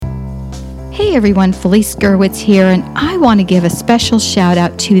Hey everyone, Felice Gerwitz here, and I want to give a special shout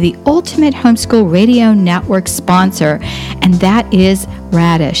out to the Ultimate Homeschool Radio Network sponsor, and that is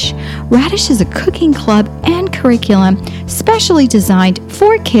Radish. Radish is a cooking club and curriculum specially designed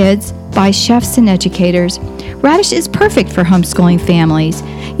for kids by chefs and educators. Radish is perfect for homeschooling families.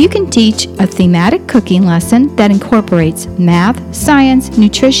 You can teach a thematic cooking lesson that incorporates math, science,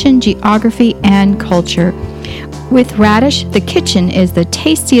 nutrition, geography, and culture. With Radish, the kitchen is the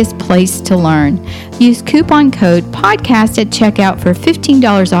tastiest place to learn. Use coupon code PODCAST at checkout for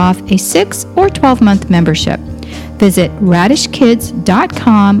 $15 off a 6 or 12-month membership. Visit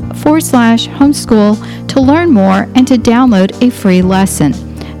radishkids.com/homeschool to learn more and to download a free lesson.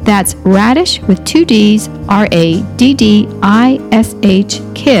 That's Radish with 2 Ds, RADDISH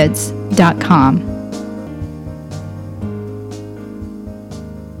kids.com.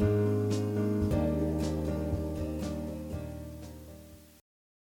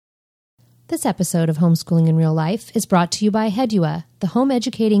 This episode of Homeschooling in Real Life is brought to you by Hedua, the Home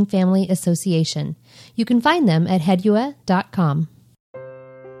Educating Family Association. You can find them at hedua.com.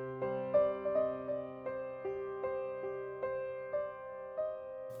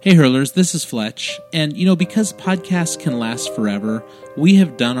 Hey Hurlers, this is Fletch, and because podcasts can last forever, we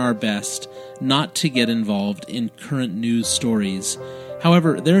have done our best not to get involved in current news stories.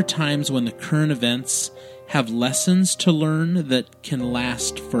 However, there are times when the current events have lessons to learn that can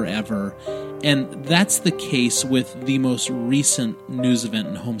last forever, and that's the case with the most recent news event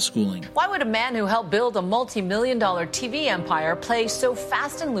in homeschooling. Why would a man who helped build a multi-million-dollar TV empire play so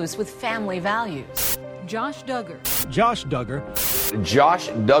fast and loose with family values? Josh Duggar. Josh Duggar. Josh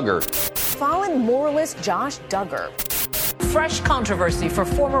Duggar. Fallen moralist Josh Duggar. Fresh controversy for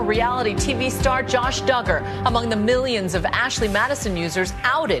former reality TV star Josh Duggar among the millions of Ashley Madison users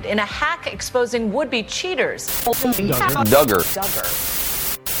outed in a hack exposing would-be cheaters. Duggar.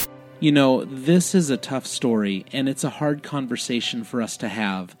 This is a tough story, and it's a hard conversation for us to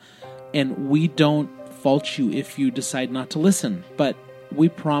have. And we don't fault you if you decide not to listen, but we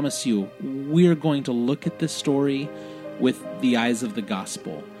promise you, we're going to look at this story with the eyes of the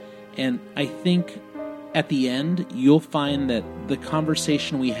gospel. And I think at the end, you'll find that the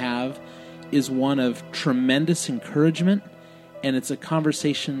conversation we have is one of tremendous encouragement, and it's a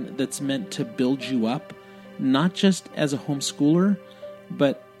conversation that's meant to build you up, not just as a homeschooler,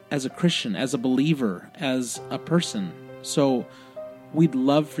 but as a Christian, as a believer, as a person. So we'd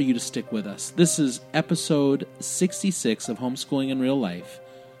love for you to stick with us. This is episode 66 of Homeschooling in Real Life,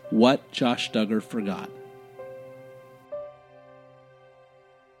 What Josh Duggar Forgot.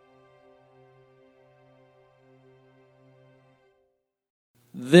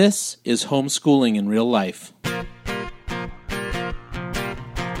 This is Homeschooling in Real Life.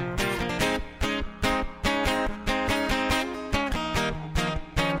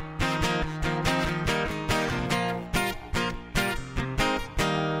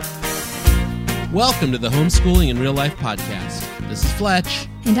 Welcome to the Homeschooling in Real Life podcast. This is Fletch.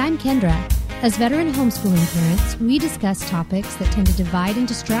 And I'm Kendra. As veteran homeschooling parents, we discuss topics that tend to divide and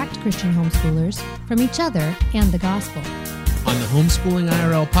distract Christian homeschoolers from each other and the gospel. On the Homeschooling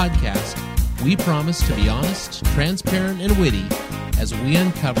IRL podcast, we promise to be honest, transparent, and witty as we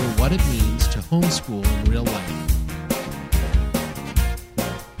uncover what it means to homeschool in real life.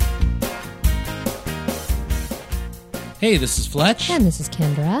 Hey, this is Fletch. And this is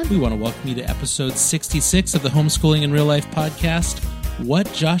Kendra. We want to welcome you to episode 66 of the Homeschooling in Real Life podcast,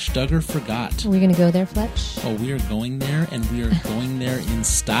 What Josh Duggar Forgot. Are we going to go there, Fletch? Oh, we are going there, and we are going there in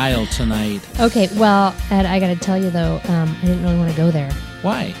style tonight. Okay, well, Ed, I got to tell you, though, I didn't really want to go there.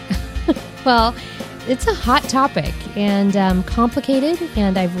 Why? Well, it's a hot topic and complicated,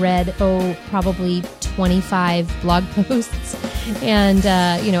 and I've read, probably 25 blog posts and,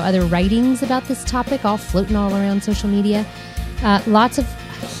 other writings about this topic, all floating all around social media. Lots of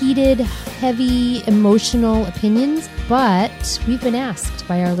heated, heavy, emotional opinions, but we've been asked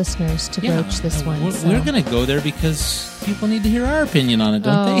by our listeners to broach this one. We're going to go there because people need to hear our opinion on it,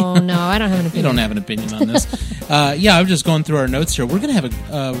 don't they? Oh, no, I don't have an opinion. You don't have an opinion on this. I'm just going through our notes here. We're going to have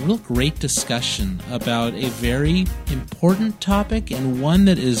a real great discussion about a very important topic and one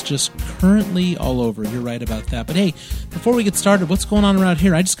that is just currently all over. You're right about that. But hey, before we get started, what's going on around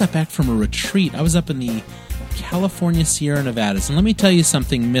here? I just got back from a retreat. I was up in the California Sierra Nevadas. And let me tell you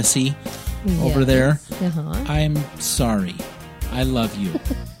something, Missy, over there. Uh-huh. I'm sorry. I love you.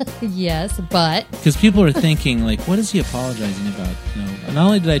 Yes, but... Because people are thinking, what is he apologizing about? Not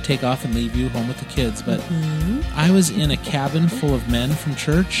only did I take off and leave you home with the kids, but I was in a cabin full of men from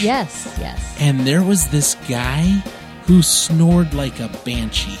church. Yes. And there was this guy who snored like a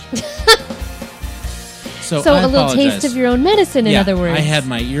banshee. So a I little apologize. taste of your own medicine, in other words. I had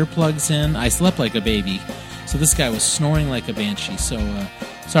my earplugs in. I slept like a baby. So this guy was snoring like a banshee. So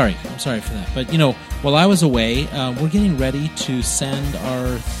sorry. I'm sorry for that. But, while I was away, we're getting ready to send our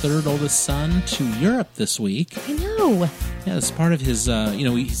third oldest son to Europe this week. I know. Yeah, it's part of his,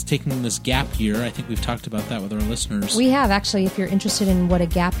 he's taking this gap year. I think we've talked about that with our listeners. We have, actually. If you're interested in what a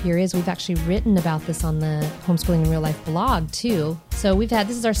gap year is, we've actually written about this on the Homeschooling in Real Life blog, too. So this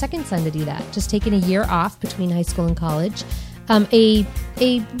is our second son to do that, just taking a year off between high school and college. A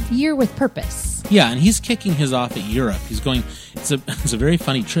year with purpose. Yeah, and he's kicking his off at Europe. He's going. It's a very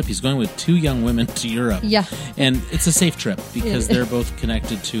funny trip. He's going with 2 young women to Europe. Yeah, and it's a safe trip because they're both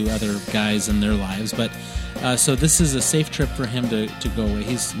connected to other guys in their lives. But so this is a safe trip for him to go away.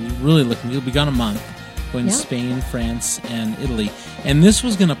 He's really looking. He'll be gone a month, going to Spain, France, and Italy. And this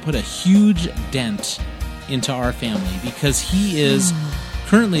was going to put a huge dent into our family because he is.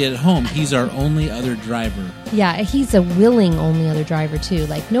 Currently at home, he's our only other driver. Yeah, he's a willing only other driver, too.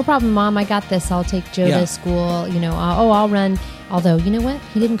 Like, no problem, Mom, I got this. I'll take Joe to school. I'll run. Although, you know what?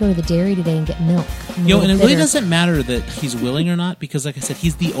 He didn't go to the dairy today and get milk. And it really doesn't matter that he's willing or not because, like I said,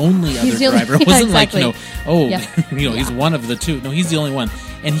 he's the only other driver. It wasn't exactly. He's one of the 2. No, he's the only one.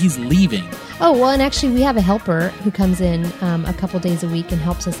 And he's leaving. Oh, well, and actually we have a helper who comes in a couple days a week and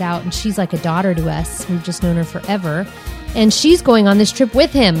helps us out. And she's like a daughter to us. We've just known her forever. And she's going on this trip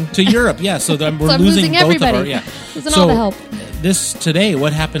with him. To Europe, yeah. So we're I'm losing both everybody. of our... Yeah. Losing all the help.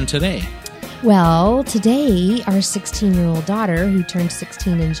 What happened today? Well, today, our 16-year-old daughter, who turned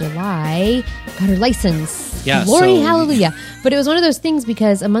 16 in July, got her license. Yeah, Glory, hallelujah. But it was one of those things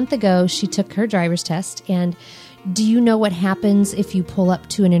because a month ago, she took her driver's test. And do you know what happens if you pull up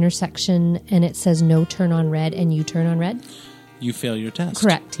to an intersection and it says no turn on red and you turn on red? You fail your test.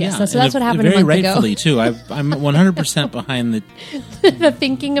 Correct. Yes. Yeah. So that's what happened a month very ago. rightfully, too. I'm 100% behind the the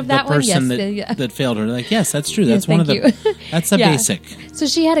thinking of that person one. Yes. that failed her. Like, yes, that's true. That's Yes, one of the. That's a basic. So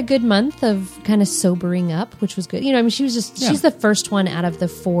she had a good month of kind of sobering up, which was good. She was just she's the first one out of the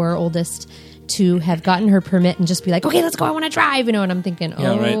 4 oldest to have gotten her permit and just be like, okay, let's go. I want to drive. And I'm thinking,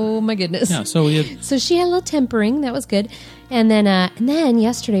 my goodness. Yeah. So she had a little tempering. That was good. And then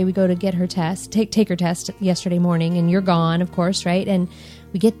yesterday we go to get her test, take her test yesterday morning, and you're gone, of course, right? And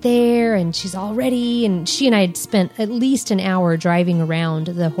we get there, and she's all ready, and she and I had spent at least an hour driving around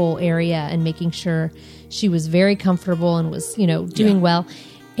the whole area and making sure she was very comfortable and was, doing well.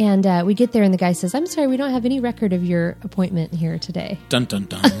 And we get there, and the guy says, "I'm sorry, we don't have any record of your appointment here today." Dun dun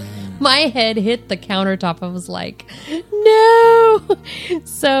dun. My head hit the countertop. I was like, no.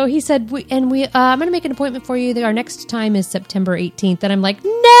 So he said, I'm going to make an appointment for you. Our next time is September 18th. And I'm like,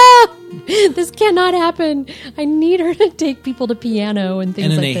 no, this cannot happen. I need her to take people to piano and things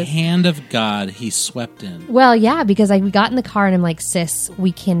like this. And in a hand of God, he swept in. Well, yeah, because we got in the car and I'm like, sis,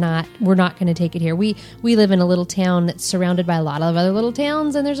 we're not going to take it here. We live in a little town that's surrounded by a lot of other little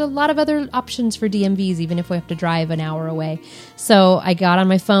towns, and there's a lot of other options for DMVs, even if we have to drive an hour away. So I got on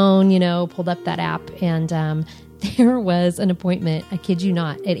my phone, pulled up that app, and there was an appointment, I kid you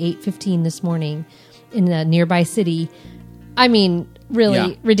not, at 8:15 this morning in a nearby city. I mean,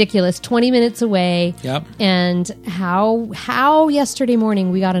 really ridiculous. 20 minutes away. Yep. And how yesterday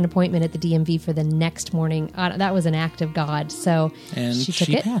morning we got an appointment at the DMV for the next morning. That was an act of God. So she took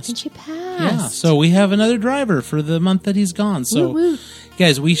it passed. and she passed. Yeah. So we have another driver for the month that he's gone. So woo-woo.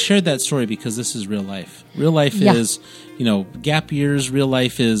 Guys, we shared that story because this is real life. Real life is, gap years. Real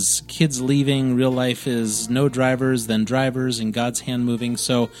life is kids leaving. Real life is no drivers, then drivers, and God's hand moving.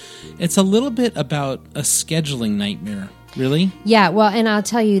 So it's a little bit about a scheduling nightmare. Really? Yeah. Well, and I'll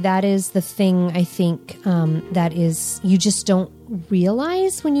tell you, that is the thing I think that is, you just don't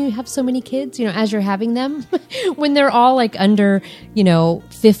realize when you have so many kids, as you're having them, when they're all like under,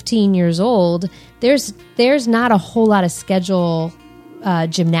 15 years old, there's not a whole lot of schedule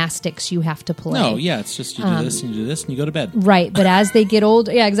gymnastics you have to play. No, yeah, it's just you do this and you do this and you go to bed. Right, but as they get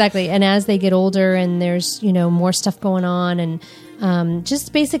older, yeah, exactly. And as they get older and there's, more stuff going on and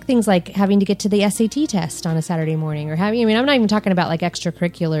just basic things like having to get to the SAT test on a Saturday morning or I'm not even talking about like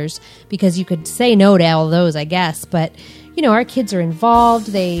extracurriculars because you could say no to all those, I guess, but our kids are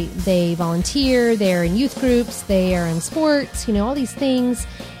involved, they volunteer, they're in youth groups, they are in sports, all these things.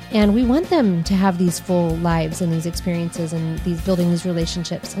 And we want them to have these full lives and these experiences and building these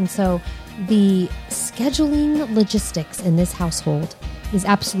relationships. And so the scheduling logistics in this household is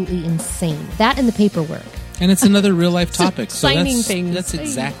absolutely insane. That and the paperwork. And it's another real life topic. So signing things. That's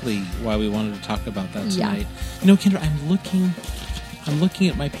exactly why we wanted to talk about that tonight. Yeah. Kendra, I'm looking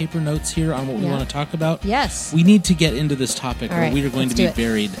at my paper notes here on what we want to talk about. Yes. We need to get into this topic or we are going to be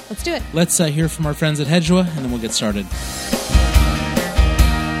buried. Let's do it. Let's hear from our friends at Hedgewa, and then we'll get started.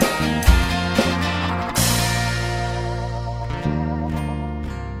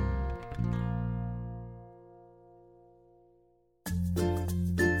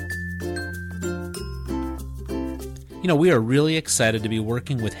 You know, we are really excited to be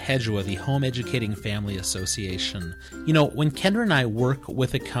working with Hedgewa, the Home Educating Family Association. You know, when Kendra and I work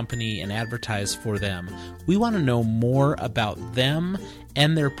with a company and advertise for them, we want to know more about them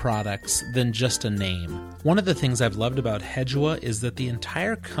and their products than just a name. One of the things I've loved about Hedgewa is that the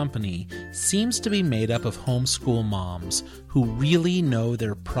entire company seems to be made up of homeschool moms who really know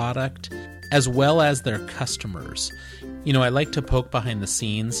their product as well as their customers. You know, I like to poke behind the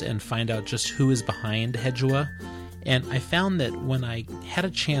scenes and find out just who is behind Hedgewa. And I found that when I had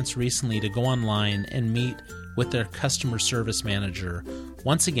a chance recently to go online and meet with their customer service manager,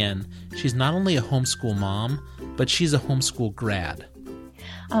 once again, she's not only a homeschool mom, but she's a homeschool grad.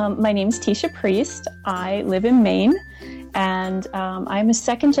 My name's Tisha Priest. I live in Maine, and I'm a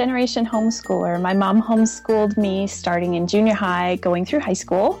second-generation homeschooler. My mom homeschooled me starting in junior high, going through high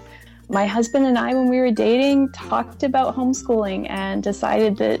school. My husband and I, when we were dating, talked about homeschooling and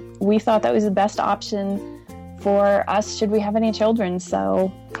decided that we thought that was the best option for us should we have any children.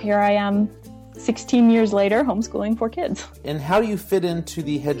 So here I am 16 years later homeschooling 4 kids. And how do you fit into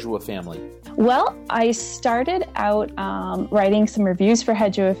the Hedgewa family? Well, I started out writing some reviews for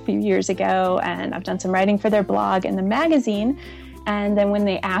Hedgewa a few years ago, and I've done some writing for their blog and the magazine. And then when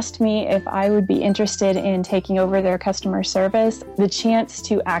they asked me if I would be interested in taking over their customer service, the chance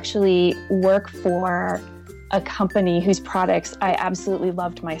to actually work for a company whose products I absolutely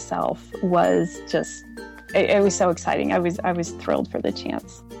loved myself was just... It was so exciting. I was thrilled for the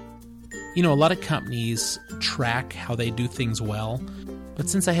chance. You know, a lot of companies track how they do things well, but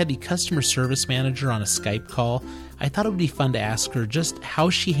since I had the customer service manager on a Skype call, I thought it would be fun to ask her just how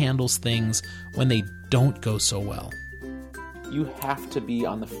she handles things when they don't go so well. You have to be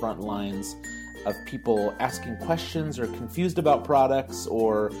on the front lines of people asking questions or confused about products,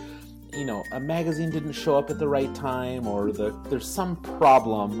 or, you know, a magazine didn't show up at the right time, or there's some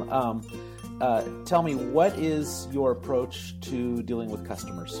problem. Tell me, what is your approach to dealing with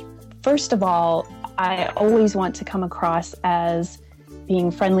customers? First of all, I always want to come across as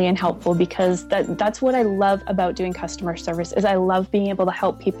being friendly and helpful, because that's what I love about doing customer service. Is I love being able to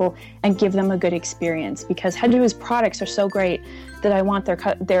help people and give them a good experience, because Hedgewa's products are so great that I want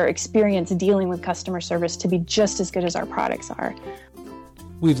their experience dealing with customer service to be just as good as our products are.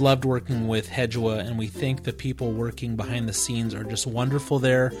 We've loved working with Hedgewa, and we think the people working behind the scenes are just wonderful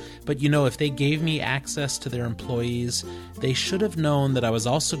there. But you know, if they gave me access to their employees, they should have known that I was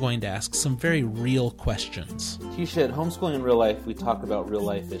also going to ask some very real questions. Tisha, at Homeschooling in Real Life, we talk about real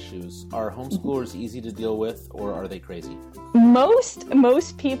life issues. Are homeschoolers easy to deal with, or are they crazy?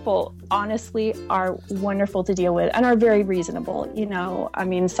 Most people, honestly, are wonderful to deal with and are very reasonable. You know, I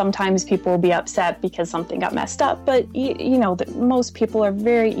mean, sometimes people will be upset because something got messed up, but you know, most people are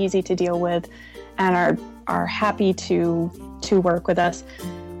very easy to deal with and are happy to work with us.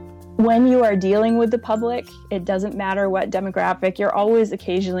 When you are dealing with the public, it doesn't matter what demographic, you're always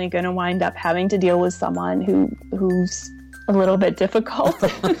occasionally going to wind up having to deal with someone who's a little bit difficult.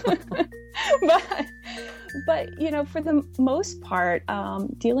 But you know, for the most part,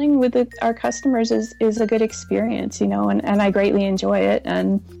 dealing with our customers is a good experience, you know, and I greatly enjoy it.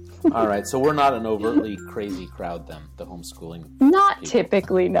 And all right, so we're not an overtly crazy crowd then, the homeschooling Not people.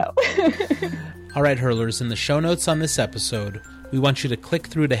 Typically, no. All right, hurlers, in the show notes on this episode, we want you to click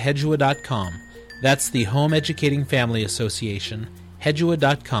through to Hedgewa.com. That's the Home Educating Family Association,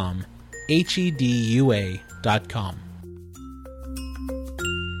 Hedgewa.com, HEDUA.com.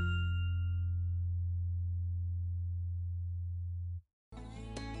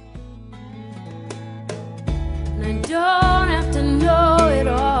 I don't have to know it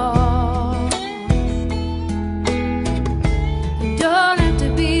all. I don't have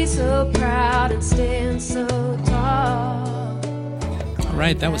to be so proud and stand so tall. All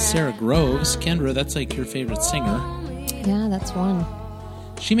right, that was Sarah Groves. Kendra, that's like your favorite singer. Yeah, that's one.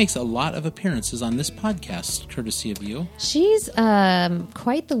 She makes a lot of appearances on this podcast, courtesy of you. She's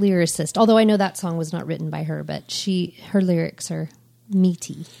quite the lyricist, although I know that song was not written by her, but her lyrics are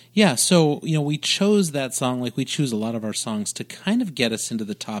meaty. Yeah, so, you know, we chose that song like we choose a lot of our songs to kind of get us into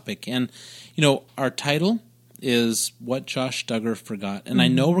the topic. And, you know, our title is What Josh Duggar Forgot. And I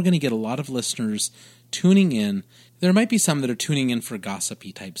know we're going to get a lot of listeners tuning in. There might be some that are tuning in for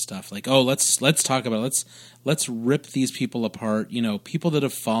gossipy type stuff, like, oh, let's talk about it. Let's rip these people apart, you know, people that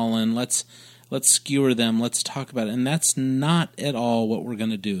have fallen, let's skewer them, let's talk about it. And that's not at all what we're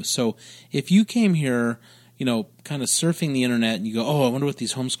going to do. So if you came here, you know, kind of surfing the internet and you go, oh, I wonder what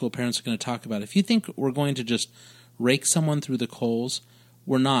these homeschool parents are going to talk about. If you think we're going to just rake someone through the coals,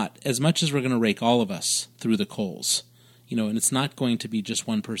 we're not, as much as we're going to rake all of us through the coals, you know, and it's not going to be just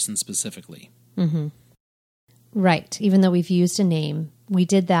one person specifically. Mm-hmm. Right. Even though we've used a name, we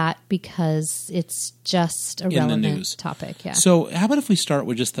did that because it's just a the relevant news. topic. Yeah. So how about if we start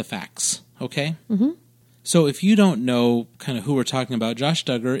with just the facts, okay? Mm-hmm. So if you don't know kind of who we're talking about, Josh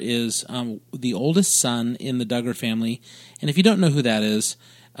Duggar is the oldest son in the Duggar family. And if you don't know who that is,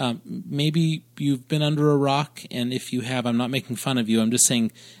 maybe you've been under a rock. And if you have, I'm not making fun of you. I'm just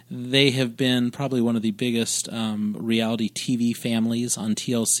saying they have been probably one of the biggest reality TV families on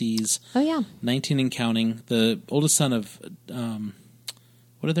TLC's. Oh, yeah. 19 and counting. The oldest son of,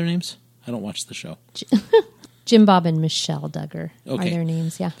 what are their names? I don't watch the show. Jim Bob and Michelle Duggar Okay. are their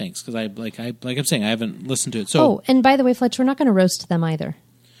names. Yeah. Thanks, because like I'm saying, I haven't listened to it. So Oh, and by the way, Fletch, we're not going to roast them either.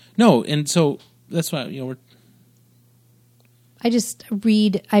 no, and so that's why we're I just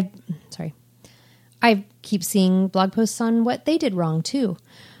read. I keep seeing blog posts on what they did wrong too,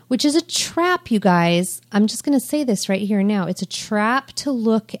 which is a trap, you guys. I'm just going to say this right here and now. It's a trap to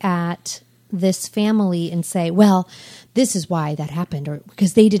look at this family and say, well, this is why that happened, or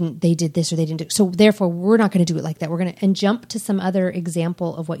because they did this or they didn't do. So therefore, we're not going to do it like that. We're going to, and jump to some other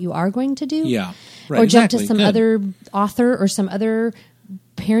example of what you are going to do. Yeah, right, Or jump to exactly. some Good. other author or some other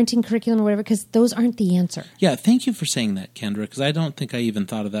parenting curriculum or whatever, because those aren't the answer. Yeah, thank you for saying that, Kendra, because I don't think I even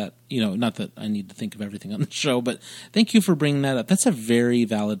thought of that. Not that I need to think of everything on the show, but thank you for bringing that up. That's a very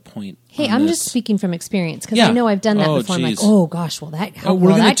valid point. Hey, on I'm this. just speaking from experience because Yeah. I know I've done that Oh, before. I'm like, geez. oh gosh, well that. Oh, we're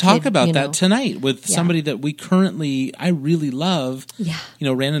well, going that to talk kid, about you that know. tonight with Yeah. somebody that we currently, I really love, Yeah.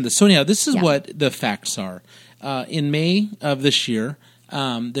 ran into. So anyhow, this is Yeah. what the facts are. In May of this year,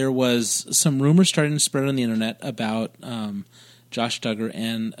 there was some rumors starting to spread on the internet about Josh Duggar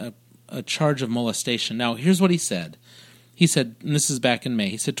and a charge of molestation. Now, here's what he said. He said, and this is back in May,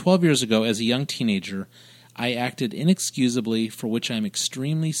 he said, 12 years ago, as a young teenager, I acted inexcusably, for which I am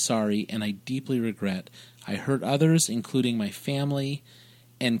extremely sorry and I deeply regret. I hurt others, including my family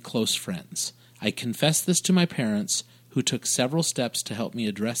and close friends. I confess this to my parents, who took several steps to help me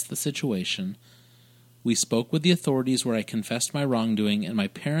address the situation. We spoke with the authorities where I confessed my wrongdoing, and my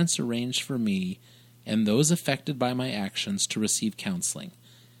parents arranged for me and those affected by my actions to receive counseling.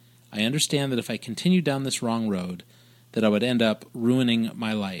 I understand that if I continued down this wrong road, that I would end up ruining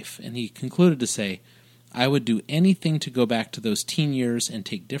my life. And he concluded to say, I would do anything to go back to those teen years and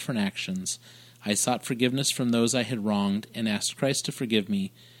take different actions. I sought forgiveness from those I had wronged and asked Christ to forgive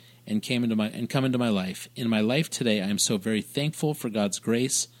me and come into my life. In my life today, I am so very thankful for God's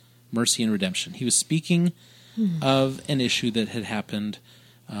grace, mercy, and redemption. He was speaking of an issue that had happened,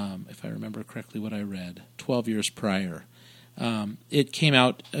 if I remember correctly what I read, 12 years prior. It came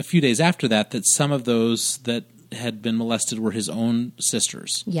out a few days after that some of those that had been molested were his own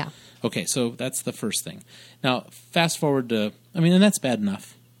sisters. Yeah. Okay, so that's the first thing. Now, fast forward to, and that's bad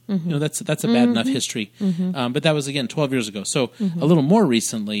enough. Mm-hmm. That's a bad enough history. Mm-hmm. But that was, again, 12 years ago. So a little more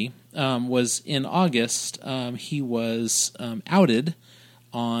recently was in August, he was outed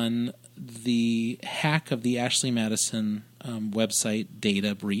on the hack of the Ashley Madison website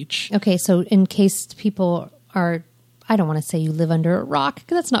data breach. Okay, so in case people are, I don't want to say you live under a rock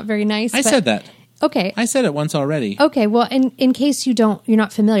because that's not very nice. I said that. Okay. I said it once already. Okay, well, in case you're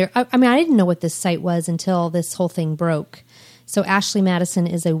not familiar, I didn't know what this site was until this whole thing broke. So Ashley Madison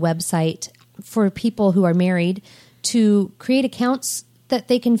is a website for people who are married to create accounts that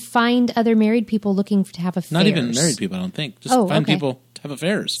they can find other married people looking to have affairs. Not even married people, I don't think. Just find okay. people to have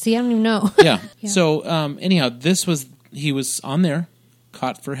affairs. See, I don't even know. Yeah. So anyhow, he was on there,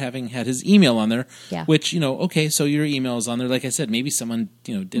 caught for having had his email on there, Yeah. which, okay, so your email is on there. Like I said, maybe someone,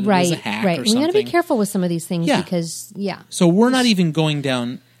 did it right, as a hack right. or We something. got to be careful with some of these things Yeah. because, So we're not even going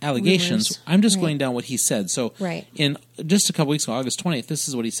down allegations. Rumors. I'm just Right. going down what he said. So Right. in just a couple weeks ago, August 20th, this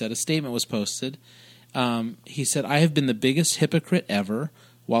is what he said. A statement was posted. He said, I have been the biggest hypocrite ever.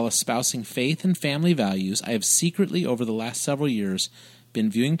 While espousing faith and family values, I have secretly, over the last several years,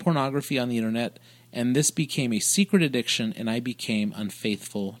 been viewing pornography on the internet, and this became a secret addiction, and I became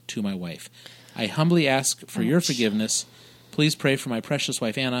unfaithful to my wife. I humbly ask for your forgiveness. Please pray for my precious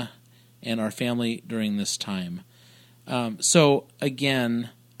wife, Anna, and our family during this time. So, again,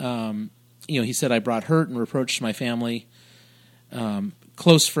 he said, I brought hurt and reproach to my family,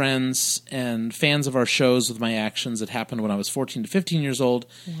 close friends, and fans of our shows with my actions that happened when I was 14 to 15 years old,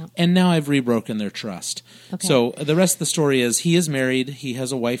 and now I've rebroken their trust. Okay. So the rest of the story is he is married. He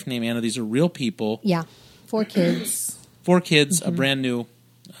has a wife named Anna. These are real people. Yeah, 4 kids. 4 kids, a brand new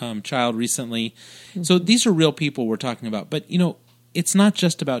child recently. So these are real people we're talking about. But, it's not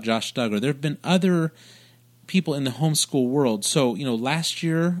just about Josh Duggar. There have been other people in the homeschool world. So, last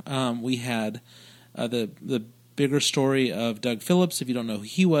year we had the bigger story of Doug Phillips. If you don't know who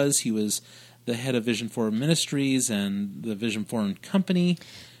he was the head of Vision Forum Ministries and the Vision Forum Company.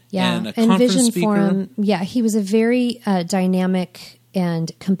 Yeah, and a conference Vision speaker. Forum. Yeah, he was a very dynamic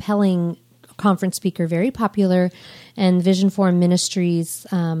and compelling conference speaker, very popular, and Vision Forum Ministries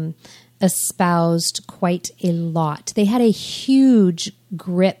espoused quite a lot. They had a huge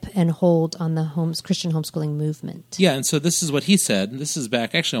grip and hold on the Christian homeschooling movement. Yeah, and so this is what he said. This is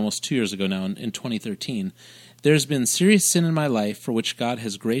back actually almost 2 years ago now in 2013. There's been serious sin in my life for which God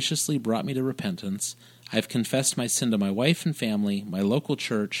has graciously brought me to repentance. I've confessed my sin to my wife and family, my local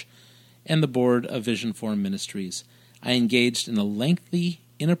church, and the board of Vision Forum Ministries. I engaged in a lengthy,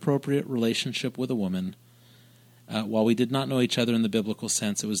 inappropriate relationship with a woman. While we did not know each other in the biblical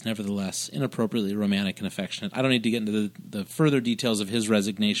sense, it was nevertheless inappropriately romantic and affectionate. I don't need to get into the further details of his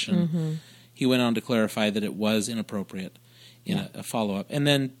resignation. Mm-hmm. He went on to clarify that it was inappropriate in a follow-up. And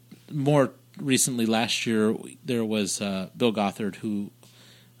then more recently, last year, there was Bill Gothard, who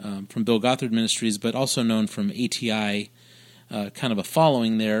from Bill Gothard Ministries, but also known from ATI, kind of a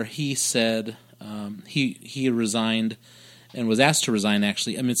following there. He said he resigned and was asked to resign,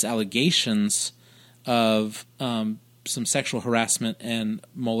 actually, amidst allegations of some sexual harassment and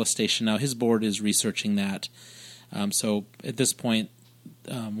molestation. Now, his board is researching that. So at this point,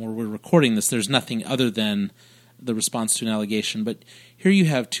 where we're recording this, there's nothing other than the response to an allegation. But here you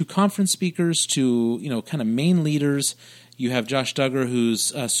have two conference speakers, two kind of main leaders. You have Josh Duggar,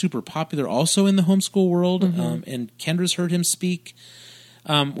 who's super popular also in the homeschool world, and Kendra's heard him speak.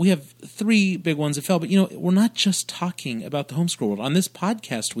 We have three big ones that fell, but we're not just talking about the homeschool world. On this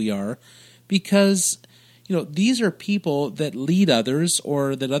podcast we are, because these are people that lead others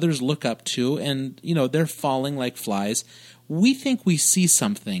or that others look up to, and they're falling like flies. We think we see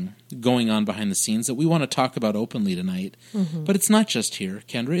something going on behind the scenes that we want to talk about openly tonight, but it's not just here,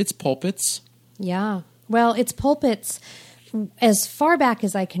 Kendra. It's pulpits. Yeah, well, it's pulpits as far back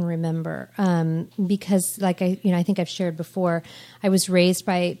as I can remember, because like I think I've shared before, I was raised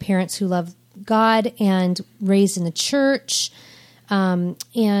by parents who love God and raised in the church,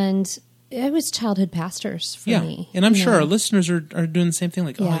 and it was childhood pastors for me. And I'm sure our listeners are doing the same thing,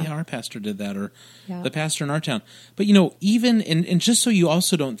 like, our pastor did that, or the pastor in our town. But, even, and just so you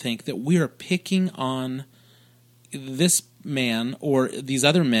also don't think that we are picking on this man or these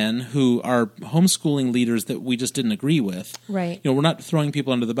other men who are homeschooling leaders that we just didn't agree with. Right. We're not throwing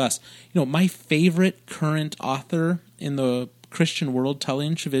people under the bus. My favorite current author in the Christian world,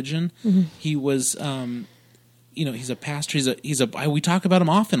 Tullian Tchividjian, he was... he's a pastor. We talk about him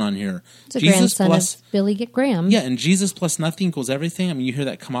often on here. It's a grandson of Billy Graham. Yeah, and Jesus plus nothing equals everything. I mean, you hear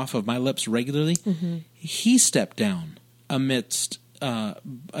that come off of my lips regularly. He stepped down amidst a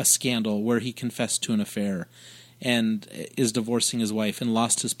scandal where he confessed to an affair and is divorcing his wife and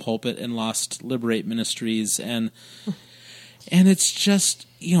lost his pulpit and lost Liberate Ministries. And it's just,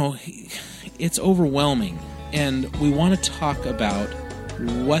 it's overwhelming. And we want to talk about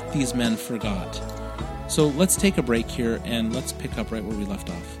what these men forgot. So let's take a break here and let's pick up right where we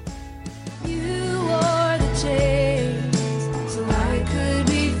left off. You wore the chains so I could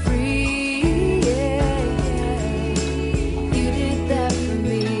be free. Yeah. You did that for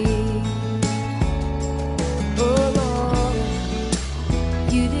me. Oh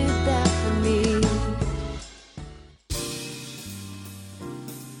Lord, you did that for me.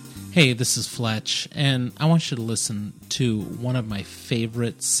 Hey, this is Fletch, and I want you to listen to one of my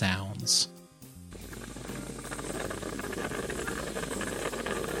favorite sounds.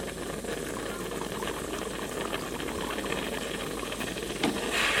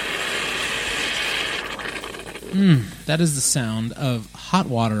 That is the sound of hot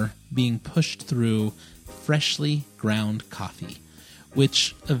water being pushed through freshly ground coffee,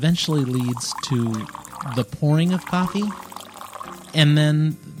 which eventually leads to the pouring of coffee and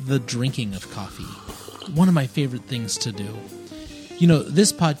then the drinking of coffee. One of my favorite things to do.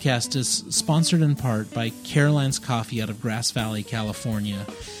 This podcast is sponsored in part by Caroline's Coffee out of Grass Valley, California.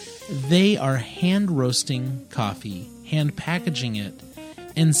 They are hand roasting coffee, hand packaging it,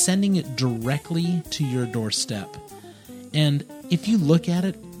 and sending it directly to your doorstep. And if you look at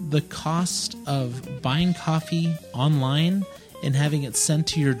it, the cost of buying coffee online and having it sent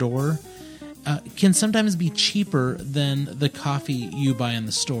to your door can sometimes be cheaper than the coffee you buy in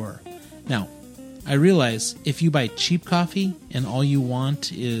the store. Now, I realize if you buy cheap coffee and all you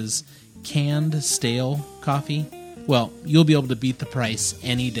want is canned, stale coffee, well, you'll be able to beat the price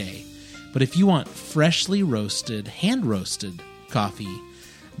any day. But if you want freshly roasted, hand-roasted coffee,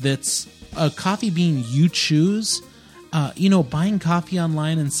 that's a coffee bean you choose, buying coffee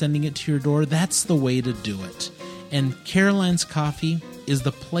online and sending it to your door, that's the way to do it. And Caroline's Coffee is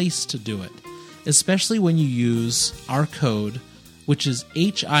the place to do it, especially when you use our code, which is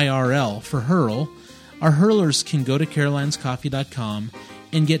HIRL for Hurl. Our hurlers can go to carolinescoffee.com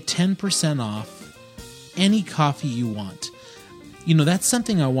and get 10% off any coffee you want. That's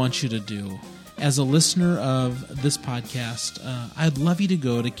something I want you to do. As a listener of this podcast, I'd love you to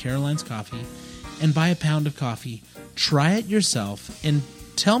go to Caroline's Coffee and buy a pound of coffee, try it yourself, and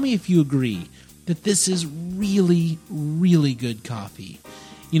tell me if you agree that this is really, really good coffee.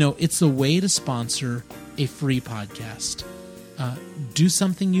 It's the way to sponsor a free podcast. Do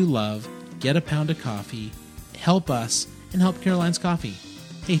something you love, get a pound of coffee, help us, and help Caroline's Coffee.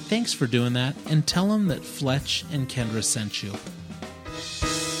 Hey, thanks for doing that, and tell them that Fletch and Kendra sent you.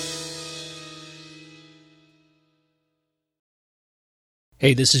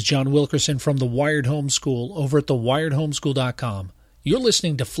 Hey, this is John Wilkerson from The Wired Homeschool over at thewiredhomeschool.com. You're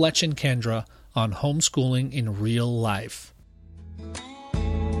listening to Fletch and Kendra on homeschooling in real life.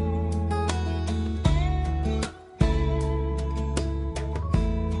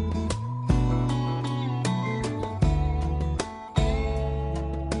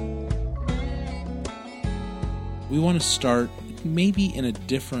 We want to start maybe in a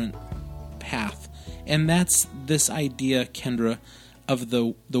different path, and that's this idea, Kendra, of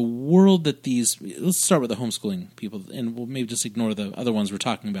the world that let's start with the homeschooling people, and we'll maybe just ignore the other ones we're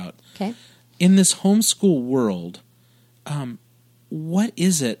talking about. Okay. In this homeschool world, what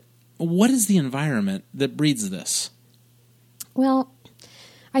is it? What is the environment that breeds this? Well,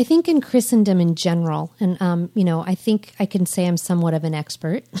 I think in Christendom in general, and I think I can say I'm somewhat of an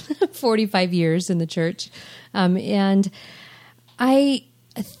expert, 45 years in the church, and I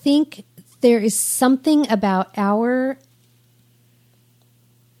think there is something about our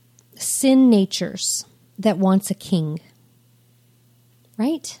sin natures that wants a king,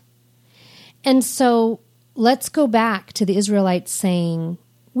 right? And so let's go back to the Israelites saying,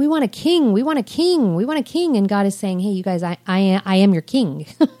 we want a king, we want a king, we want a king. And God is saying, hey, you guys, I am your king.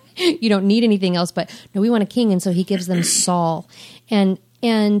 You don't need anything else, but no, we want a king. And so he gives them Saul. And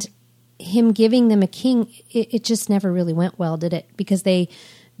him giving them a king, it just never really went well, did it? Because they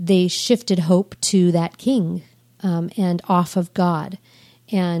shifted hope to that king and off of God.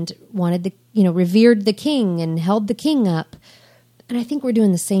 And wanted revered the king and held the king up. And I think we're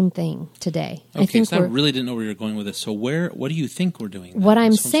doing the same thing today. Okay, I really didn't know where you're going with this. So what do you think we're doing? What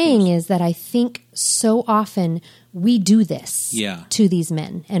I'm saying is that I think so often we do this to these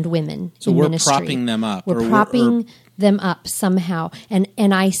men and women in ministry. So we're propping them up. We're propping them up somehow. And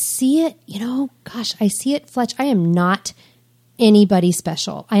I see it, I see it, Fletch. I am not anybody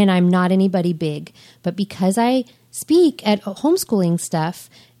special, and I'm not anybody big. But because I speak at homeschooling stuff,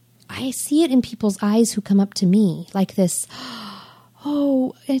 I see it in people's eyes who come up to me like this,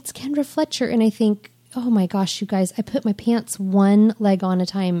 oh, it's Kendra Fletcher. And I think, oh my gosh, you guys, I put my pants one leg on a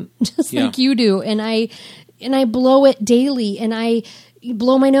time, just like you do. And I blow it daily, and I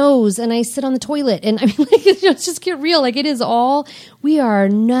blow my nose, and I sit on the toilet. And I mean, let's just get real. Like, it is all, we are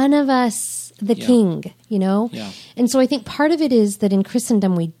none of us the king, Yeah. And so I think part of it is that in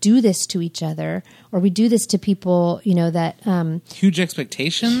Christendom we do this to each other, or we do this to people, that huge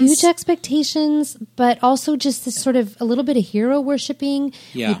expectations, but also just this sort of a little bit of hero worshiping.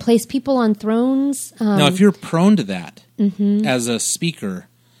 Yeah. We place people on thrones. Now, if you're prone to that as a speaker,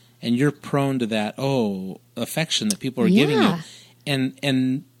 and you're prone to that affection that people are giving you,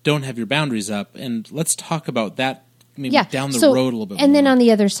 and don't have your boundaries up, and let's talk about that. Maybe down the road a little bit more. And then on the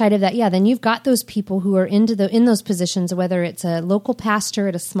other side of that, then you've got those people who are in those positions, whether it's a local pastor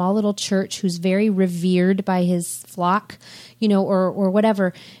at a small little church who's very revered by his flock, or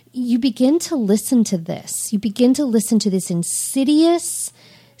whatever. You begin to listen to this. You begin to listen to this insidious,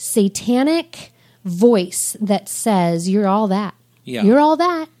 satanic voice that says, you're all that. Yeah. You're all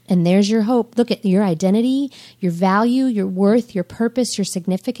that. And there's your hope. Look at your identity, your value, your worth, your purpose, your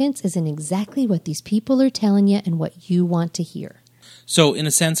significance is in exactly what these people are telling you and what you want to hear. So in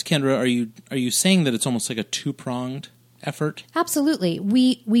a sense, Kendra, are you saying that it's almost like a two-pronged effort? Absolutely.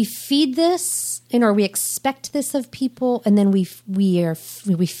 We feed this, or we expect this of people, and then we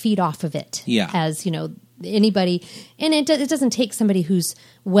feed off of it. Yeah. As, anybody, and it doesn't take somebody who's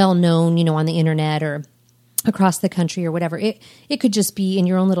well known, on the internet or across the country or whatever. It could just be in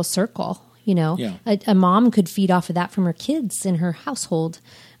your own little circle, Yeah. A mom could feed off of that from her kids in her household.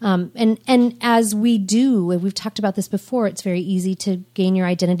 And as we do, we've talked about this before, it's very easy to gain your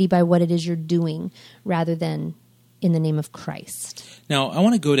identity by what it is you're doing rather than in the name of Christ. Now, I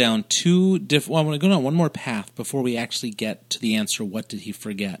want to go down I want to go down one more path before we actually get to the answer, what did he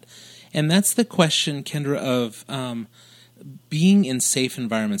forget? And that's the question, Kendra, of being in safe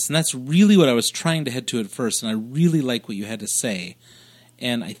environments. And that's really what I was trying to head to at first, and I really like what you had to say.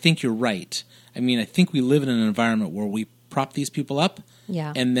 And I think you're right. I mean, I think we live in an environment where we prop these people up,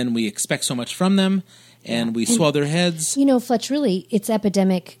 and then we expect so much from them, and we swell their heads. Fletch, really, it's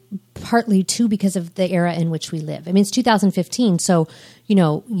epidemic partly too because of the era in which we live. I mean, it's 2015, so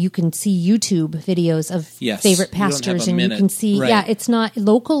you can see YouTube videos of favorite pastors, and you can see, it's not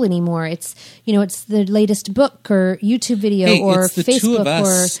local anymore. It's it's the latest book or YouTube video or it's the Facebook two of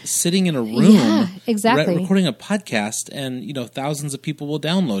us sitting in a room, exactly, recording a podcast, and thousands of people will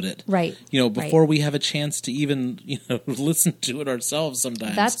download it, right? Before we have a chance to even listen to it ourselves.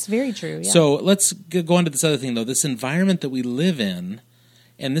 Sometimes that's very true. Yeah. So let's go on to this other thing, though. This environment that we live in.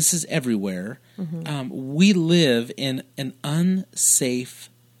 And this is everywhere, we live in an unsafe,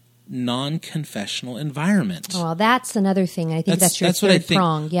 non-confessional environment. Oh, well, that's another thing. I think that's your third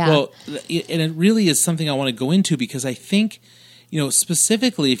prong. Yeah. Well, and it really is something I want to go into because I think,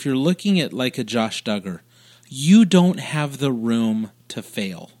 specifically if you're looking at like a Josh Duggar, you don't have the room to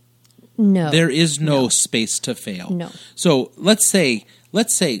fail. No. There is no space to fail. No. So let's say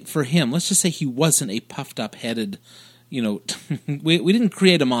for him, let's just say he wasn't a puffed up headed, we didn't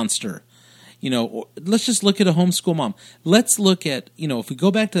create a monster. Let's just look at a homeschool mom. Let's look at, if we go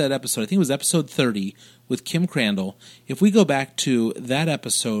back to that episode, I think it was episode 30 with Kim Crandall. If we go back to that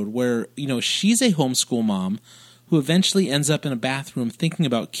episode where, she's a homeschool mom who eventually ends up in a bathroom thinking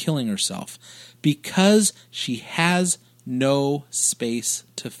about killing herself because she has no space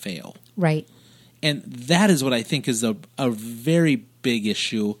to fail. Right. And that is what I think is a very big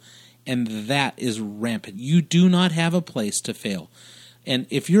issue. And that is rampant. You do not have a place to fail. And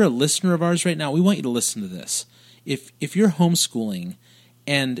if you're a listener of ours right now, we want you to listen to this. If you're homeschooling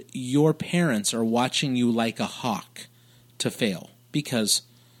and your parents are watching you like a hawk to fail because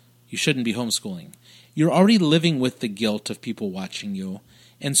you shouldn't be homeschooling, you're already living with the guilt of people watching you.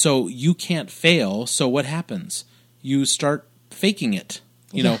 And so you can't fail. So what happens? You start faking it.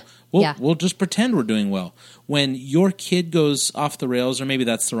 We'll just pretend we're doing well. When your kid goes off the rails, or maybe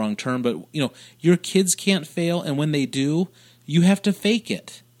that's the wrong term, but your kids can't fail, and when they do, you have to fake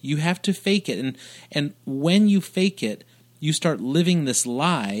it. You have to fake it, and when you fake it, you start living this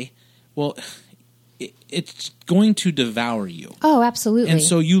lie. Well, it's going to devour you. Oh, absolutely. And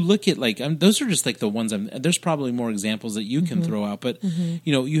so you look at those are just like the ones. There's probably more examples that you can throw out, but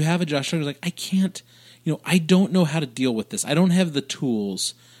you have a Josh Duggar like I can't. I don't know how to deal with this. I don't have the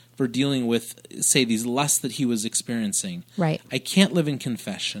tools for dealing with, say, these lusts that he was experiencing. Right. I can't live in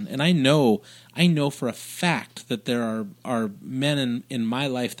confession. And I know for a fact that there are men in my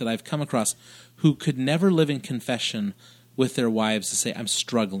life that I've come across who could never live in confession with their wives to say, I'm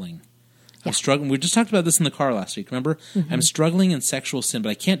struggling. I'm struggling. We just talked about this in the car last week, remember? I'm struggling in sexual sin, but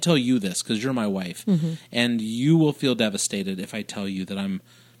I can't tell you this because you're my wife. And you will feel devastated if I tell you that I'm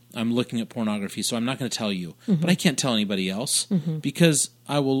looking at pornography, so I'm not going to tell you. But I can't tell anybody else because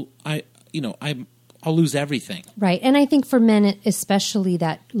I'll lose everything. Right. And I think for men especially,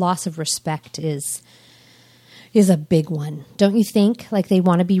 that loss of respect is a big one. Don't you think? Like they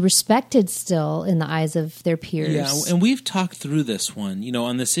want to be respected still in the eyes of their peers. Yeah, and we've talked through this one,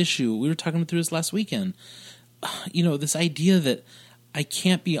 on this issue. We were talking through this last weekend. This idea that I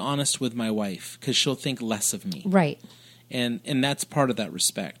can't be honest with my wife because she'll think less of me. Right. And that's part of that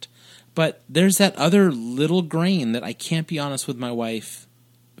respect. But there's that other little grain that I can't be honest with my wife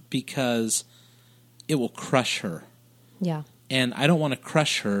because it will crush her. Yeah. And I don't want to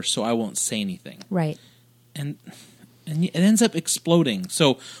crush her, so I won't say anything. Right. And it ends up exploding.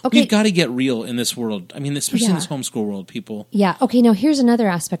 So we've got to get real in this world. I mean, especially in this homeschool world, people. Yeah. Okay, now here's another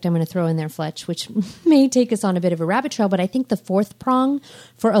aspect I'm going to throw in there, Fletch, which may take us on a bit of a rabbit trail, but I think the fourth prong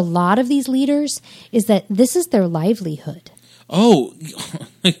for a lot of these leaders is that this is their livelihood. Oh,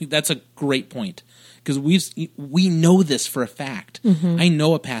 that's a great point. Because we know this for a fact. I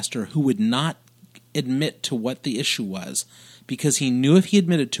know a pastor who would not admit to what the issue was because he knew if he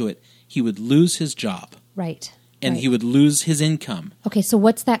admitted to it, he would lose his job. Right. And he would lose his income. Okay, so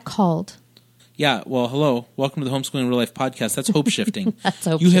what's that called? Yeah, well, hello. Welcome to the Homeschooling Real Life podcast. That's hope shifting. That's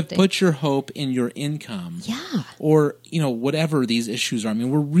hope shifting. You have put your hope in your income. Yeah. Or, whatever these issues are. I mean,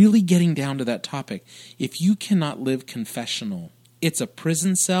 we're really getting down to that topic. If you cannot live confessional, it's a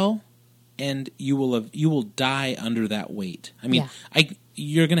prison cell, and you will die under that weight. I mean,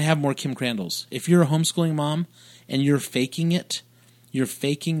 you're going to have more Kim Crandalls. If you're a homeschooling mom and you're faking it, you're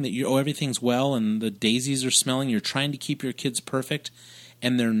faking that everything's well and the daisies are smelling, you're trying to keep your kids perfect,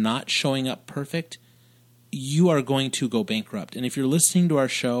 and they're not showing up perfect, you are going to go bankrupt. And if you're listening to our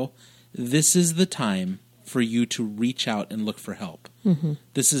show, this is the time for you to reach out and look for help.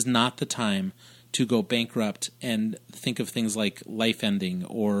 This is not the time to go bankrupt and think of things like life ending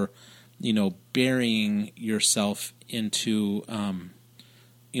or, burying yourself into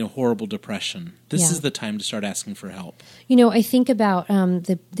horrible depression, this is the time to start asking for help. I think about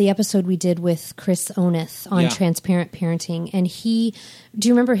the episode we did with Chris Oneth on transparent parenting, and do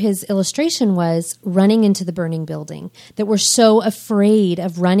you remember his illustration was running into the burning building, that we're so afraid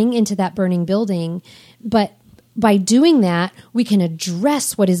of running into that burning building, but by doing that, we can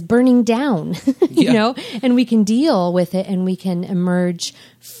address what is burning down, and we can deal with it, and we can emerge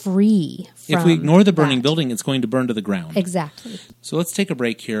free from If we ignore the burning building, it's going to burn to the ground. Exactly. So let's take a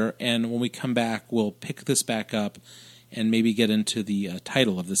break here, and when we come back, we'll pick this back up and maybe get into the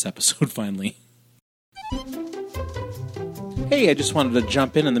title of this episode finally. Hey, I just wanted to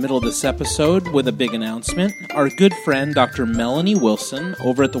jump in the middle of this episode with a big announcement. Our good friend, Dr. Melanie Wilson,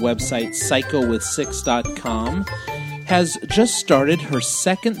 over at the website psychowith6.com, has just started her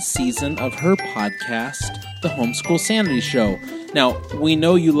second season of her podcast, The Homeschool Sanity Show. Now, we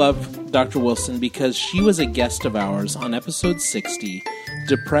know you love Dr. Wilson because she was a guest of ours on episode 60,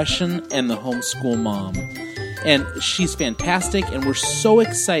 Depression and the Homeschool Mom. And she's fantastic, and we're so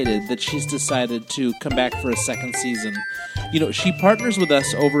excited that she's decided to come back for a second season. She partners with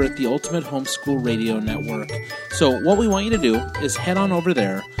us over at the Ultimate Homeschool Radio Network. So what we want you to do is head on over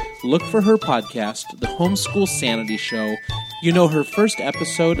there, look for her podcast, The Homeschool Sanity Show. Her first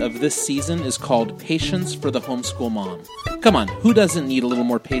episode of this season is called Patience for the Homeschool Mom. Come on, who doesn't need a little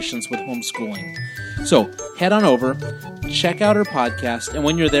more patience with homeschooling? So head on over, check out her podcast, and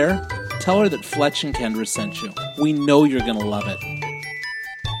when you're there, tell her that Fletch and Kendra sent you. We know you're going to love it.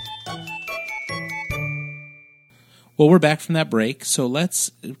 Well, we're back from that break, so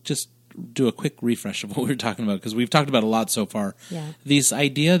let's just do a quick refresh of what we were talking about, because we've talked about a lot so far. Yeah. This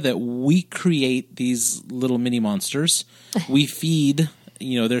idea that we create these little mini monsters, we feed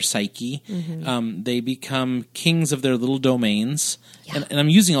their psyche, they become kings of their little domains, and I'm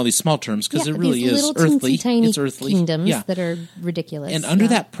using all these small terms because it really is earthly. Tiny it's earthly kingdoms that are ridiculous. And under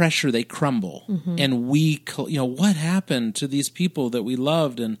that pressure, they crumble. And we, what happened to these people that we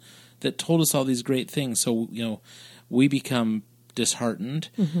loved and that told us all these great things? So, we become disheartened.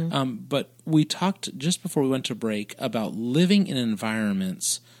 But we talked just before we went to break about living in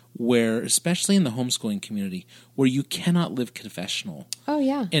environments where, especially in the homeschooling community, where you cannot live confessional. Oh,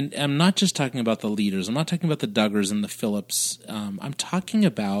 yeah. And I'm not just talking about the leaders. I'm not talking about the Duggars and the Phillips. I'm talking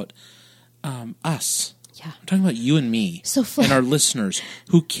about us. Yeah. I'm talking about you and me and our listeners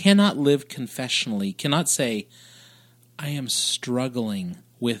who cannot live confessionally, cannot say, I am struggling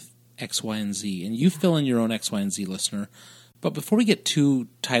with X, Y, and Z. And you fill in your own X, Y, and Z, listener. But before we get too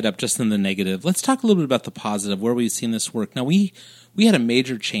tied up just in the negative, let's talk a little bit about the positive, where we've seen this work. Now, we had a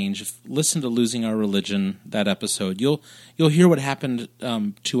major change. Listen to Losing Our Religion, that episode. You'll hear what happened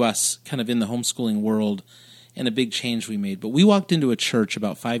to us kind of in the homeschooling world and a big change we made. But we walked into a church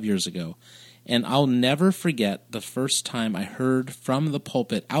about 5 years ago, and I'll never forget the first time I heard from the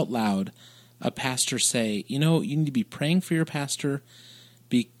pulpit out loud a pastor say, you need to be praying for your pastor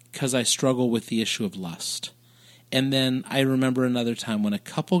because I struggle with the issue of lust. And then I remember another time when a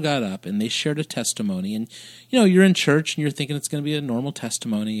couple got up and they shared a testimony. And, you're in church and you're thinking it's going to be a normal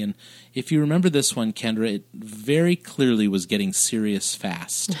testimony. And if you remember this one, Kendra, it very clearly was getting serious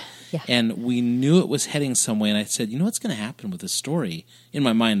fast. Yeah. And we knew it was heading some way. And I said, what's going to happen with this story? In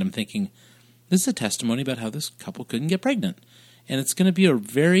my mind, I'm thinking, this is a testimony about how this couple couldn't get pregnant. And it's going to be a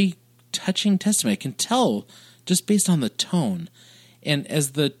very touching testimony. I can tell just based on the tone. And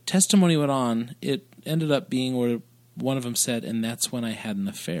as the testimony went on, it ended up being where one of them said, and that's when I had an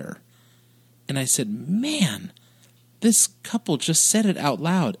affair. And I said, man, this couple just said it out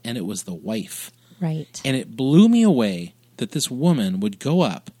loud, and it was the wife. Right. And it blew me away that this woman would go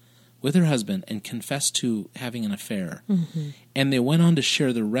up with her husband and confess to having an affair. And they went on to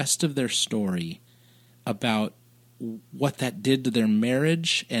share the rest of their story about what that did to their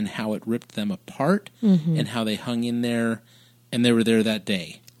marriage and how it ripped them apart and how they hung in there and they were there that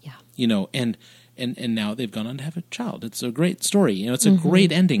day. Yeah. And now they've gone on to have a child. It's a great story. It's a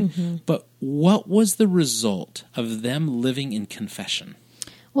great ending. But what was the result of them living in confession?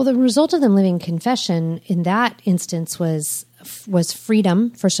 Well, the result of them living in confession in that instance was freedom,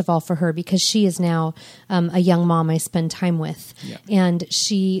 first of all, for her, because she is now a young mom I spend time with. Yeah. And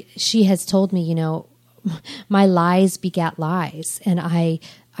she has told me, my lies begat lies. And I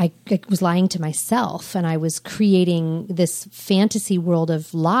was lying to myself, and I was creating this fantasy world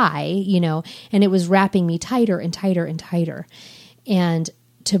of lie, and it was wrapping me tighter and tighter and tighter. And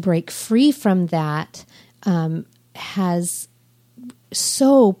to break free from that has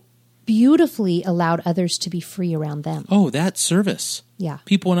so beautifully allowed others to be free around them. Oh, that service. Yeah.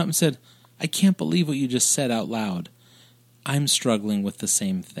 People went up and said, I can't believe what you just said out loud. I'm struggling with the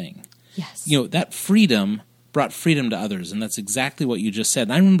same thing. Yes. That freedom brought freedom to others, and that's exactly what you just said.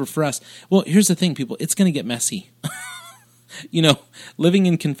 And I remember for us, well, here's the thing, people, it's going to get messy. Living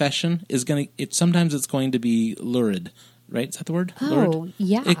in confession is sometimes it's going to be lurid, right? Is that the word? Oh, lurid?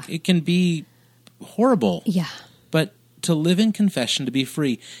 yeah. It can be horrible. Yeah. But to live in confession, to be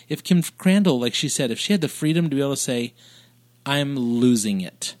free, if Kim Crandall, like she said, if she had the freedom to be able to say, I'm losing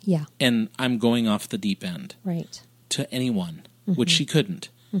it. Yeah. And I'm going off the deep end. Right. To anyone, which she couldn't.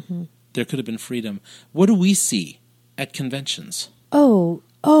 Mm-hmm. There could have been freedom. What do we see at conventions? Oh,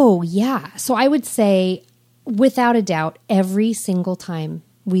 yeah. So I would say, without a doubt, every single time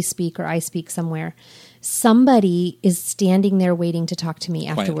we speak or I speak somewhere, somebody is standing there waiting to talk to me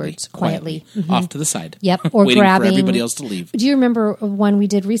afterwards. Quietly. Mm-hmm. Off to the side. Yep. Or waiting grabbing. for everybody else to leave. Do you remember one we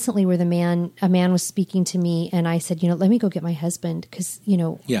did recently where a man was speaking to me and I said, let me go get my husband because,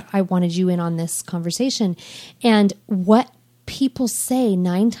 I wanted you in on this conversation. And what people say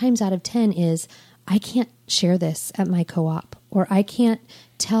 9 times out of 10 is, I can't share this at my co-op, or I can't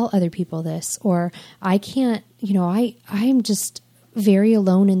tell other people this, or I can't, I'm just very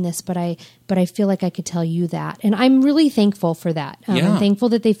alone in this, but I feel like I could tell you that. And I'm really thankful for that. I'm thankful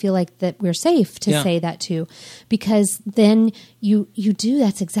that they feel like that we're safe to say that too, because then you do,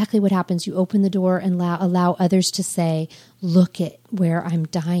 that's exactly what happens. You open the door and allow others to say, look at where I'm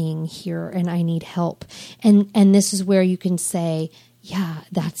dying here and I need help. And this is where you can say, yeah,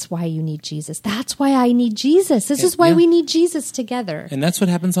 that's why you need Jesus. That's why I need Jesus. This is why we need Jesus together. And that's what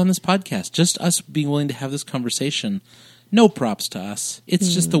happens on this podcast. Just us being willing to have this conversation. No props to us.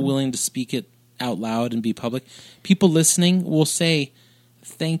 It's just the willing to speak it out loud and be public. People listening will say,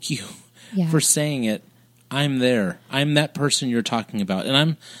 thank you for saying it. I'm there. I'm that person you're talking about.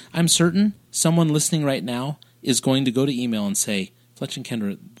 And I'm certain someone listening right now is going to go to email and say, Fletch and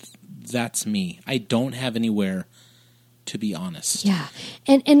Kendra, that's me. I don't have anywhere to be honest. Yeah.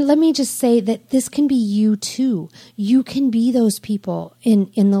 And let me just say that this can be you too. You can be those people in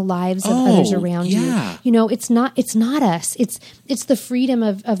the lives of others around you. It's not us. It's the freedom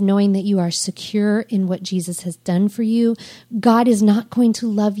of knowing that you are secure in what Jesus has done for you. God is not going to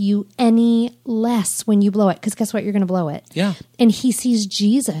love you any less when you blow it, because guess what? You're going to blow it. Yeah. And he sees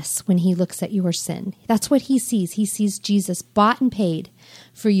Jesus when he looks at your sin. That's what he sees. He sees Jesus bought and paid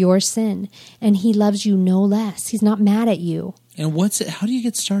for your sin, and he loves you no less. He's not mad at you. And how do you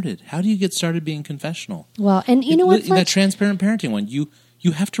get started? How do you get started being confessional? Well, and you know what, that transparent parenting one,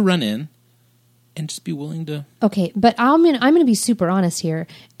 you have to run in and just be willing to. Okay, but I'm going to be super honest here.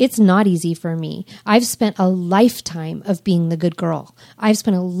 It's not easy for me. I've spent a lifetime of being the good girl. I've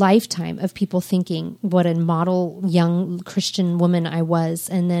spent a lifetime of people thinking what a model young Christian woman I was,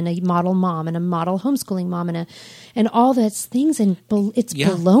 and then a model mom and a model homeschooling mom and all those things, and it's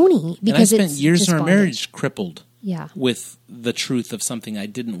baloney because and I spent years in our marriage crippled. Yeah. With the truth of something I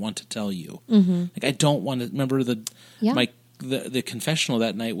didn't want to tell you. Mm-hmm. Like I don't want to remember the confessional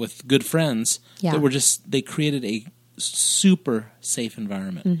that night with good friends that were they created a super safe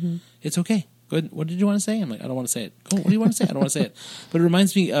environment. Mm-hmm. It's okay. Go ahead. What did you want to say? I'm like, I don't want to say it. Go, what do you want to say? I don't want to say it. But it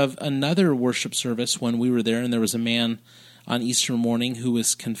reminds me of another worship service when we were there and there was a man on Easter morning who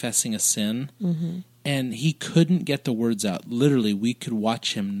was confessing a sin and he couldn't get the words out. Literally, we could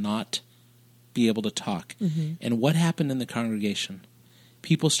watch him not be able to talk. Mm-hmm. And what happened in the congregation?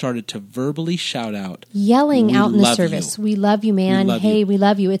 People started to verbally shout out, yelling out in the service, "We love you, man. We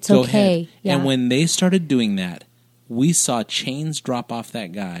love you. It's Go okay." Ahead. Yeah. And when they started doing that, we saw chains drop off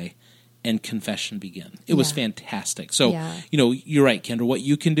that guy and confession begin. It was fantastic. So, you're right, Kendra. What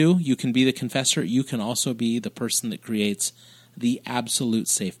you can do, you can be the confessor. You can also be the person that creates the absolute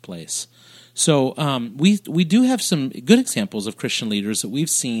safe place. So we do have some good examples of Christian leaders that we've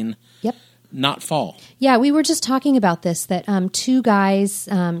seen not fall. Yeah, we were just talking about this, that 2 guys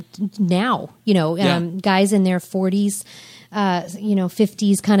now, guys in their 40s,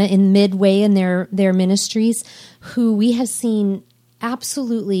 50s, kind of in midway in their ministries, who we have seen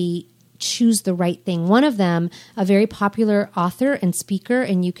absolutely choose the right thing. One of them, a very popular author and speaker,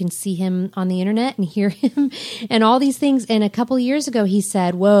 and you can see him on the internet and hear him and all these things. And a couple of years ago, he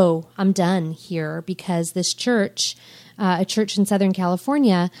said, "Whoa, I'm done here because this church, a church in Southern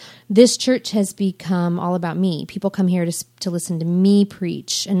California, this church has become all about me. People come here to listen to me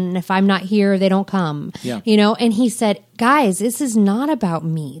preach. And if I'm not here, they don't come." Yeah. And he said, "Guys, this is not about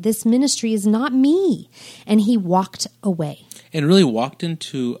me. This ministry is not me." And he walked away. And really walked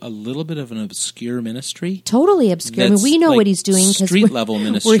into a little bit of an obscure ministry. Totally obscure. I mean, we know what he's doing because street level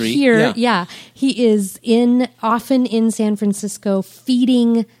ministry. We're here. Yeah. He is often in San Francisco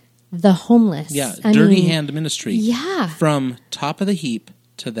feeding the homeless. Yeah. Dirty hand ministry. Yeah. From top of the heap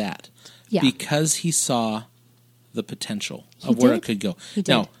to that. Yeah. Because he saw the potential of where it could go. He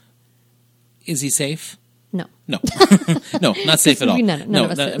did. Now, is he safe? No. No, no, not safe at all. None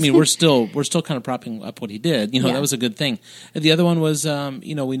of us I is. mean, we're still kind of propping up what he did. Yeah. That was a good thing. And the other one was,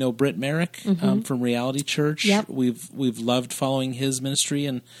 we know Britt Merrick from Reality Church. Yep. We've loved following his ministry,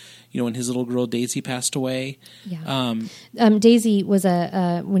 and when his little girl Daisy passed away. Yeah. Daisy was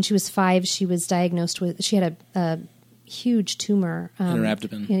when she was 5, she was diagnosed with. She had a huge tumor in her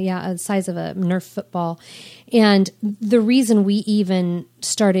abdomen. The size of a Nerf football. And the reason we even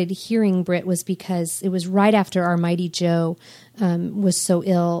started hearing Britt was because it was right after our Mighty Joe was so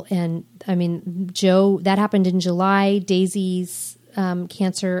ill. And I mean, Joe, that happened in July. Daisy's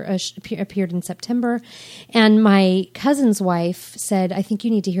cancer appeared in September. And my cousin's wife said, I think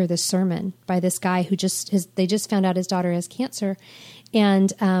you need to hear this sermon by this guy who they just found out his daughter has cancer.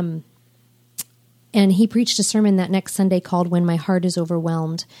 And he preached a sermon that next Sunday called When My Heart is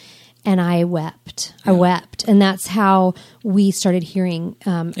Overwhelmed. And I wept. Yeah. I wept. And that's how we started hearing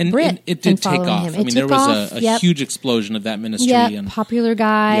Britt. It did take off. Him. I mean, there was a huge explosion of that ministry. Yeah, and popular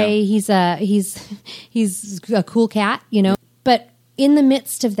guy. Yeah. He's a cool cat, But in the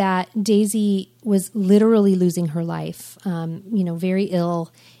midst of that, Daisy was literally losing her life, very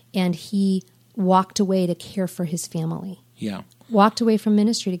ill. And he walked away to care for his family. Yeah. Walked away from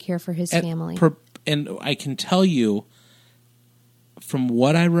ministry to care for his family. And I can tell you, from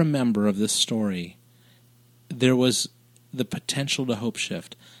what I remember of this story, there was the potential to hope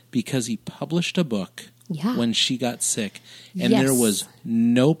shift because he published a book when she got sick, and there was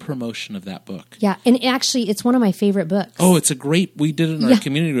no promotion of that book. Yeah, and actually, it's one of my favorite books. Oh, it's we did it in our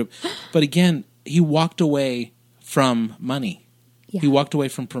community group. But again, he walked away from money. Yeah. He walked away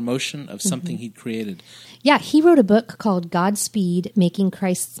from promotion of something he'd created. Yeah, he wrote a book called Godspeed, Making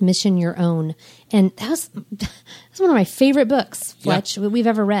Christ's Mission Your Own. And that's one of my favorite books, Fletch, we've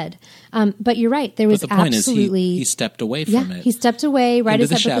ever read. But you're right. There was the point absolutely... is he stepped away from it. He stepped away right as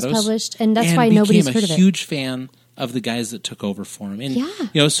that book was published. And that's why nobody's heard of it. And became a huge fan of the guys that took over for him.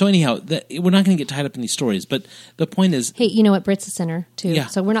 And, so anyhow, we're not going to get tied up in these stories, but the point is... Hey, you know what? Britt's a sinner, too. Yeah.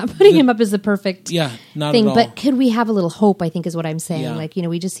 So we're not putting him up as the perfect thing. At all. But could we have a little hope, I think is what I'm saying. Yeah.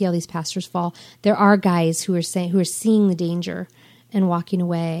 We just see all these pastors fall. There are guys who are seeing the danger and walking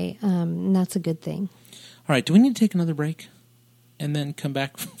away, and that's a good thing. All right. Do we need to take another break? And then come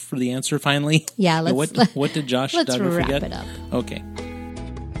back for the answer finally? Yeah, let's... What did Josh Duggar forget? Let's wrap it up. Okay.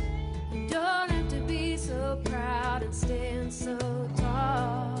 Stand so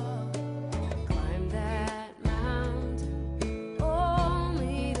tall, climb that mountain,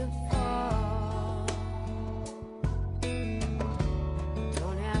 only to fall.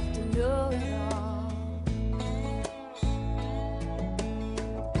 Don't have to know it all.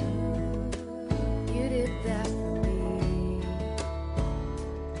 You did that for me.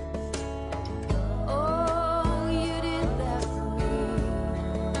 Oh, you did that for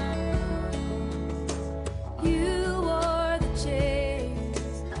me. You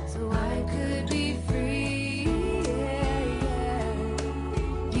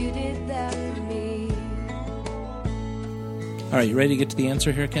All right, you ready to get to the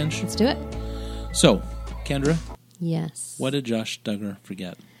answer here, Kenj? Let's do it. So, Kendra? Yes. What did Josh Duggar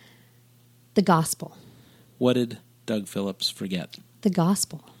forget? The gospel. What did Doug Phillips forget? The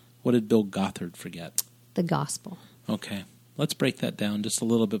gospel. What did Bill Gothard forget? The gospel. Okay, let's break that down just a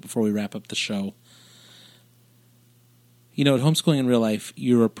little bit before we wrap up the show. At Homeschooling in Real Life,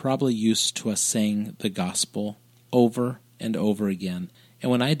 you are probably used to us saying the gospel over and over again.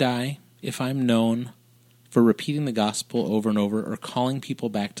 And when I die, if I'm known for repeating the gospel over and over, or calling people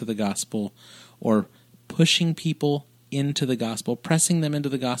back to the gospel, or pushing people into the gospel, pressing them into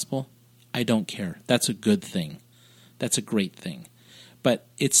the gospel, I don't care. That's a good thing. That's a great thing. But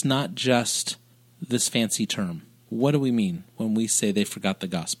it's not just this fancy term. What do we mean when we say they forgot the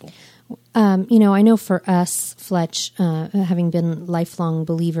gospel? I know for us, Fletch, having been lifelong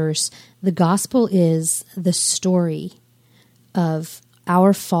believers, the gospel is the story of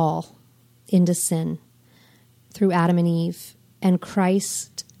our fall into sin through Adam and Eve, and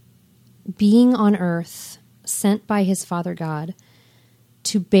Christ being on earth, sent by his Father God,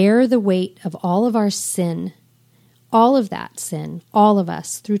 to bear the weight of all of our sin, all of that sin, all of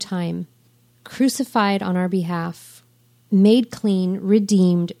us through time, crucified on our behalf, made clean,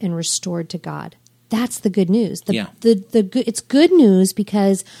 redeemed, and restored to God. That's the good news. It's good news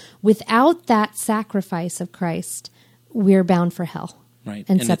because without that sacrifice of Christ, we're bound for hell, right,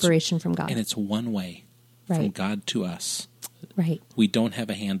 and separation from God. And it's one way. From God to us. Right. We don't have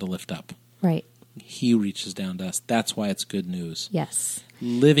a hand to lift up. Right. He reaches down to us. That's why it's good news. Yes.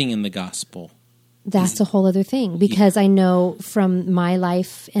 Living in the gospel. That's a whole other thing, because I know from my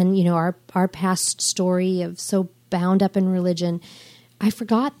life and, our past story of so bound up in religion, I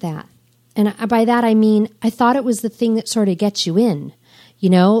forgot that. And by that, I mean, I thought it was the thing that sort of gets you in,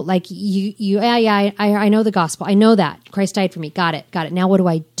 like I know the gospel. I know that Christ died for me. Got it. Now what do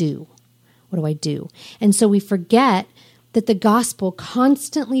I do? And so we forget that the gospel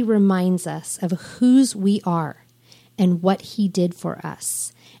constantly reminds us of whose we are and what he did for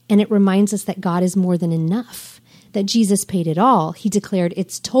us. And it reminds us that God is more than enough, that Jesus paid it all. He declared,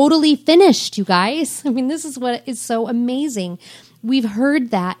 it's totally finished, you guys. I mean, this is what is so amazing. We've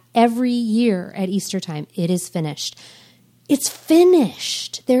heard that every year at Easter time. It is finished. It's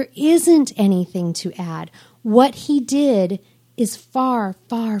finished. There isn't anything to add. What he did is far,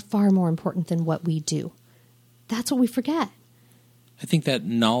 far, far more important than what we do. That's what we forget. I think that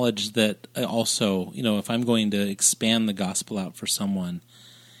knowledge that also, if I'm going to expand the gospel out for someone,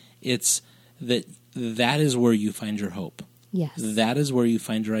 it's that is where you find your hope. Yes. That is where you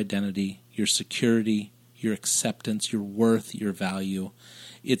find your identity, your security, your acceptance, your worth, your value.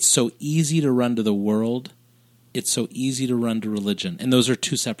 It's so easy to run to the world. It's so easy to run to religion. And those are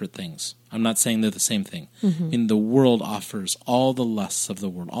two separate things. I'm not saying they're the same thing. Mm-hmm. I mean, the world offers all the lusts of the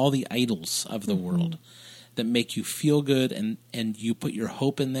world, all the idols of the world that make you feel good, and you put your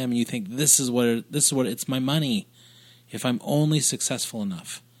hope in them, and you think, this is what it's my money. If I'm only successful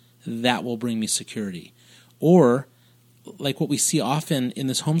enough, that will bring me security. Or, like what we see often in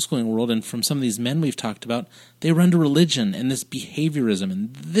this homeschooling world, and from some of these men we've talked about, they run to religion and this behaviorism,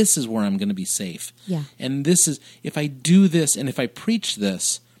 and this is where I'm going to be safe. Yeah. And this is, if I do this and if I preach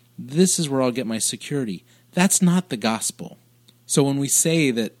this, this is where I'll get my security. That's not the gospel. So when we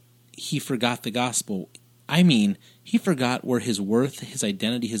say that he forgot the gospel, I mean, he forgot where his worth, his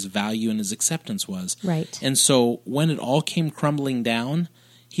identity, his value, and his acceptance was. Right. And so when it all came crumbling down,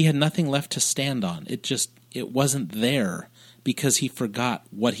 he had nothing left to stand on. It wasn't there because he forgot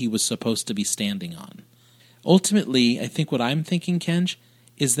what he was supposed to be standing on. Ultimately, I think what I'm thinking, Kenj,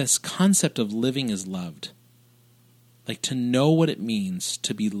 is this concept of living as loved. Like to know what it means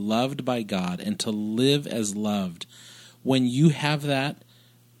to be loved by God and to live as loved. When you have that,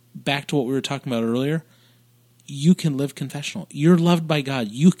 back to what we were talking about earlier, you can live confessional. You're loved by God.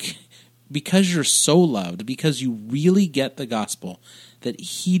 Because you're so loved, because you really get the gospel, that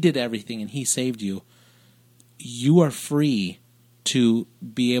he did everything and he saved you, you are free to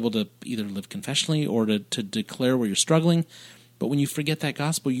be able to either live confessionally or to declare where you're struggling. But when you forget that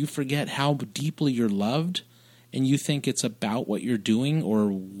gospel, you forget how deeply you're loved, and you think it's about what you're doing or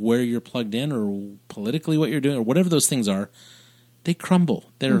where you're plugged in or politically what you're doing or whatever those things are. They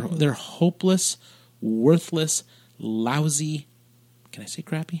crumble. They're hopeless, worthless, lousy. Can I say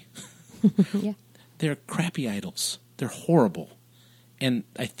crappy? Yeah. They're crappy idols. They're horrible. And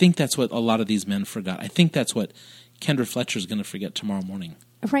I think that's what a lot of these men forgot. I think that's what Kendra Fletcher is going to forget tomorrow morning.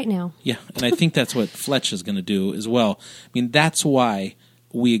 Right now. Yeah, and I think that's what Fletch is going to do as well. I mean, that's why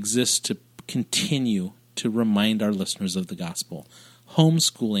we exist, to continue to remind our listeners of the gospel.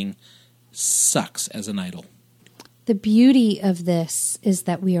 Homeschooling sucks as an idol. The beauty of this is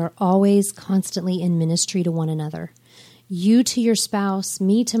that we are always constantly in ministry to one another. You to your spouse,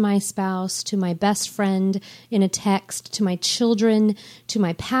 me to my spouse, to my best friend in a text, to my children, to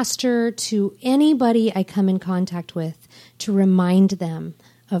my pastor, to anybody I come in contact with, to remind them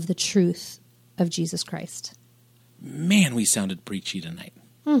of the truth of Jesus Christ. Man, we sounded preachy tonight.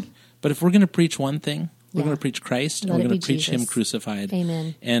 But if we're going to preach one thing, we're going to preach Christ, and we're going to preach him crucified.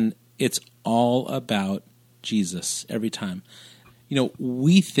 Amen. And it's all about Jesus every time.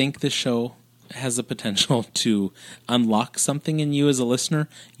 We think this show has the potential to unlock something in you as a listener.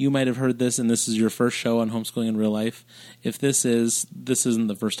 You might have heard this, and this is your first show on Homeschooling in Real Life. If this isn't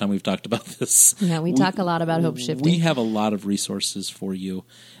the first time we've talked about this. Yeah, we talk a lot about hope shifting. We have a lot of resources for you,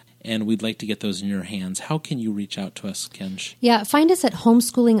 and we'd like to get those in your hands. How can you reach out to us, Kenj? Yeah, find us at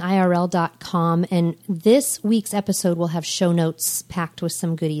homeschoolingirl.com, and this week's episode will have show notes packed with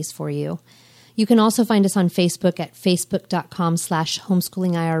some goodies for you. You can also find us on Facebook at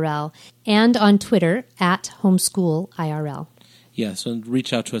facebook.com/homeschoolingirl and on Twitter at homeschoolirl. Yeah, so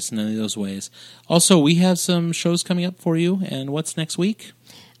reach out to us in any of those ways. Also, we have some shows coming up for you, and what's next week?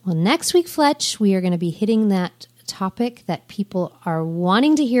 Well, next week, Fletch, we are going to be hitting that topic that people are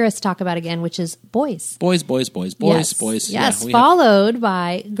wanting to hear us talk about again, which is boys. Boys. Yes, Yeah, followed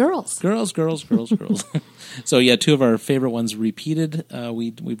by girls. Girls. So yeah, two of our favorite ones repeated.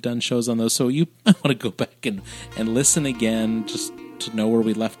 We've done shows on those, so you might want to go back and listen again just to know where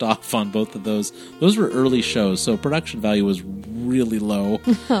we left off on both of those. Those were early shows, so production value was really low.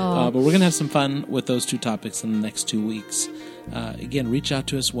 But we're going to have some fun with those two topics in the next 2 weeks. Again, reach out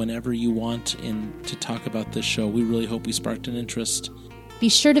to us whenever you want to talk about this show. We really hope we sparked an interest. Be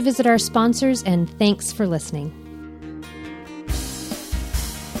sure to visit our sponsors, and thanks for listening.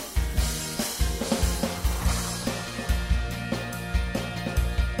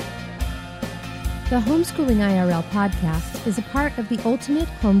 The Homeschooling IRL podcast is a part of the Ultimate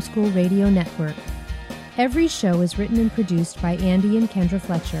Homeschool Radio Network. Every show is written and produced by Andy and Kendra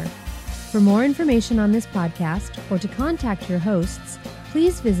Fletcher. For more information on this podcast or to contact your hosts,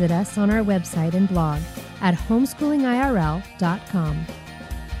 please visit us on our website and blog at homeschoolingirl.com.